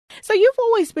So you've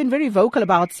always been very vocal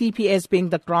about CPS being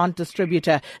the grant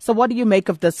distributor. So what do you make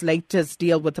of this latest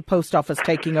deal with the Post Office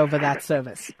taking over that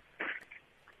service?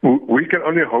 We can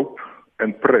only hope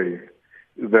and pray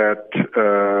that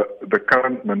the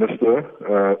current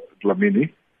minister,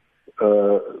 Dlamini,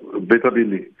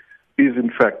 Betabili, is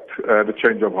in fact the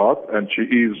change of heart, and she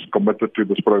is committed to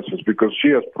this process, because she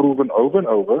has proven over and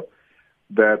over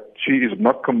that she is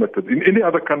not committed. In any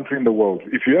other country in the world,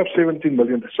 if you have 17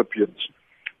 million recipients,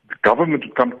 the government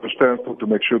would come to a standstill to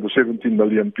make sure the 17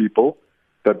 million people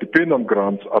that depend on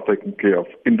grants are taken care of.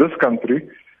 In this country,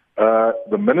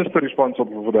 the minister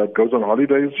responsible for that goes on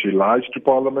holidays, she lies to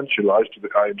Parliament, she lies to the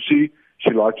IMC,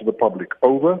 she lies to the public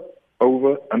over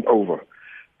and over.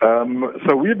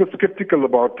 So we're a bit skeptical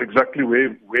about exactly where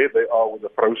they are with the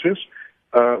process.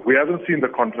 We haven't seen the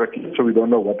contract yet, so we don't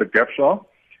know what the gaps are.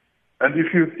 And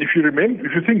if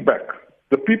you think back,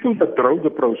 the people that drove the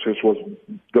process was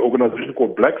the organization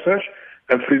called Black Sash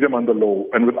and Freedom Under Law.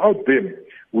 And without them,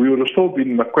 we would have still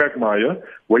been in a quagmire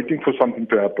waiting for something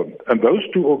to happen. And those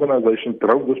two organizations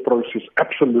drove this process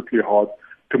absolutely hard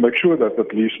to make sure that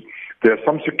at least there's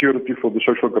some security for the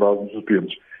social grant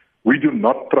recipients. We do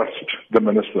not trust the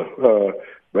minister,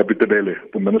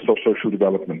 Radebe, the Minister of Social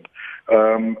Development.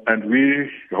 And we're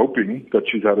hoping that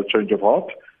she's had a change of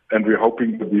heart, and we're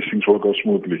hoping that these things will go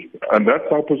smoothly. And that's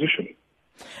our position.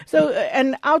 So,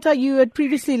 and Outa, you had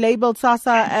previously labelled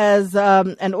SASSA as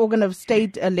an organ of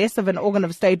state, less of an organ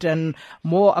of state and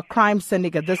more a crime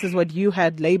syndicate. This is what you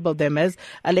had labelled them as,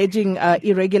 alleging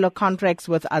irregular contracts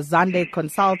with Azande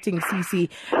Consulting CC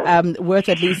worth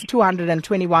at least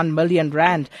 221 million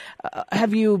rand.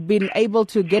 Have you been able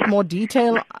to get more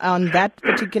detail on that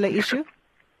particular issue?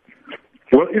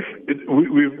 Well,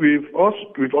 we've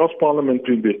asked Parliament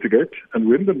to investigate, and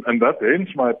that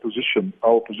ends my position,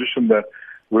 our position that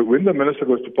when the minister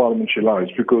goes to Parliament, she lies,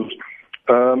 because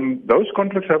those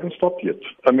contracts haven't stopped yet.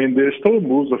 I mean, there's still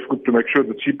moves afoot to make sure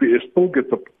that CPS still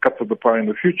gets a cut of the pie in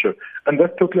the future, and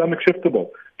that's totally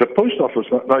unacceptable. The Post Office,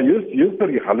 now here's the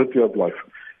reality of life.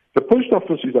 The Post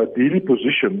Office is ideally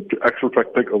positioned to actually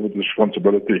take over the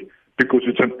responsibility because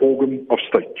it's an organ of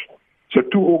state. So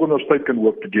two organs of state can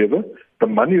work together. The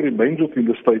money remains within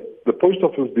the state. The Post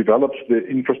Office develops their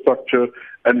infrastructure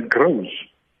and it grows.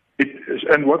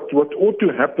 And what ought to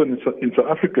happen in South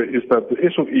Africa is that the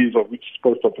SOEs, of which the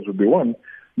Post Office will be one,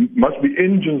 must be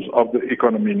engines of the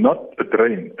economy, not a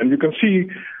drain. And you can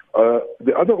see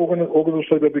the other organs of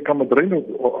state have become a drain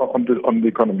on the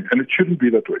economy, and it shouldn't be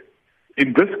that way.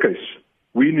 In this case,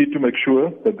 we need to make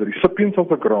sure that the recipients of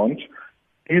the grants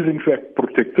is in fact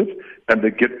protected and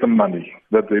they get the money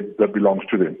that belongs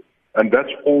to them. And that's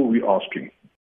all we're asking.